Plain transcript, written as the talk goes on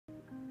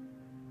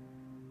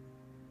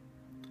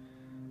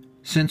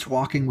Since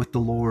walking with the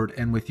Lord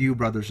and with you,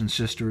 brothers and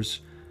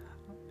sisters,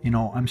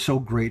 I'm so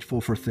grateful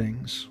for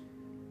things.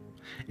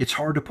 It's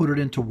hard to put it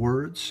into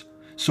words,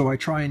 so I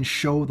try and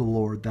show the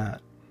Lord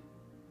that.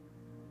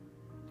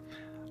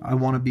 I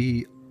want to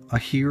be a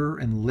hearer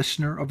and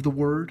listener of the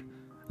word,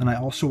 and I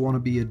also want to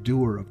be a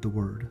doer of the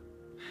word.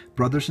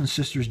 Brothers and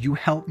sisters, you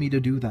help me to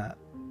do that.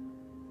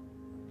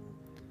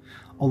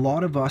 A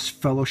lot of us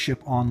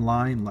fellowship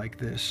online like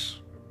this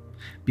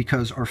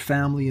because our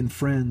family and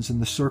friends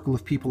and the circle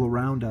of people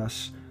around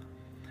us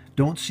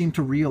don't seem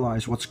to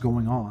realize what's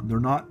going on. They're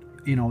not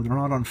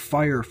on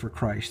fire for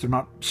Christ. They're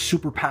not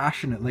super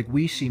passionate like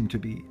we seem to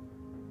be.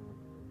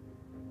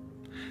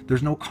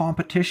 There's no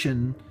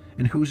competition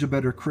in who's a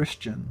better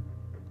Christian.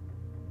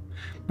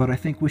 But I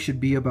think we should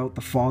be about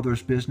the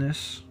Father's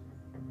business,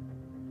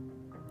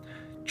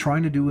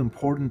 trying to do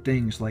important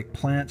things like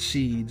plant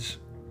seeds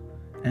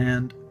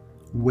and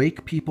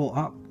wake people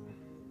up.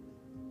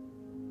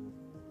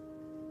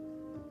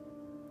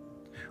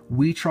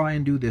 We try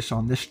and do this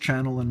on this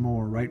channel and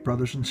more, right,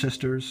 brothers and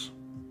sisters?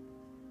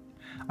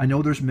 I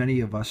know there's many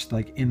of us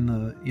like in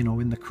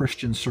the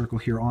Christian circle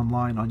here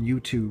online on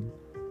YouTube,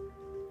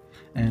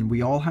 and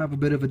we all have a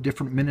bit of a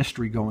different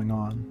ministry going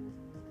on,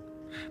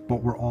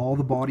 but we're all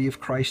the body of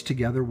Christ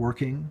together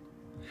working.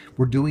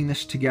 We're doing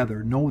this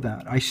together. Know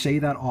that. I say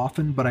that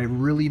often, but I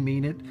really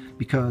mean it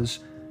because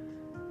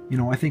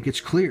I think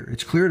it's clear.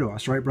 It's clear to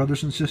us, right,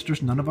 brothers and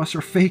sisters? None of us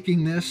are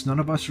faking this. None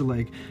of us are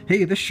like,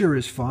 hey, this sure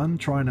is fun,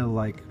 trying to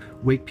like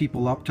wake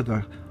people up to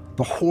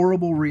the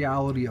horrible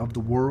reality of the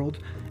world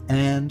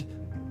and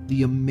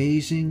the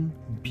amazing,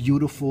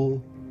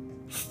 beautiful,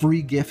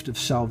 free gift of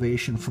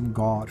salvation from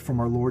God,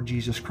 from our Lord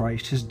Jesus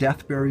Christ, his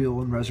death,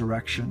 burial, and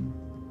resurrection.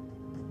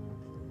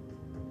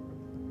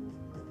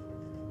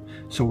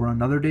 So we're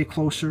another day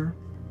closer.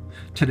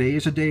 Today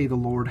is a day the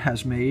Lord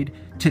has made.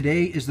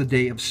 Today is the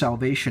day of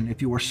salvation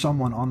if you are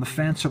someone on the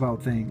fence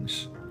about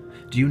things.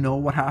 Do you know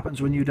what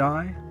happens when you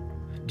die?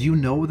 Do you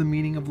know the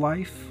meaning of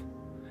life?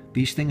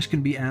 These things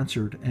can be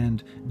answered,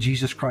 and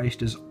Jesus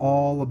Christ is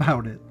all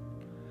about it.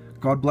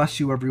 God bless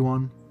you,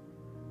 everyone.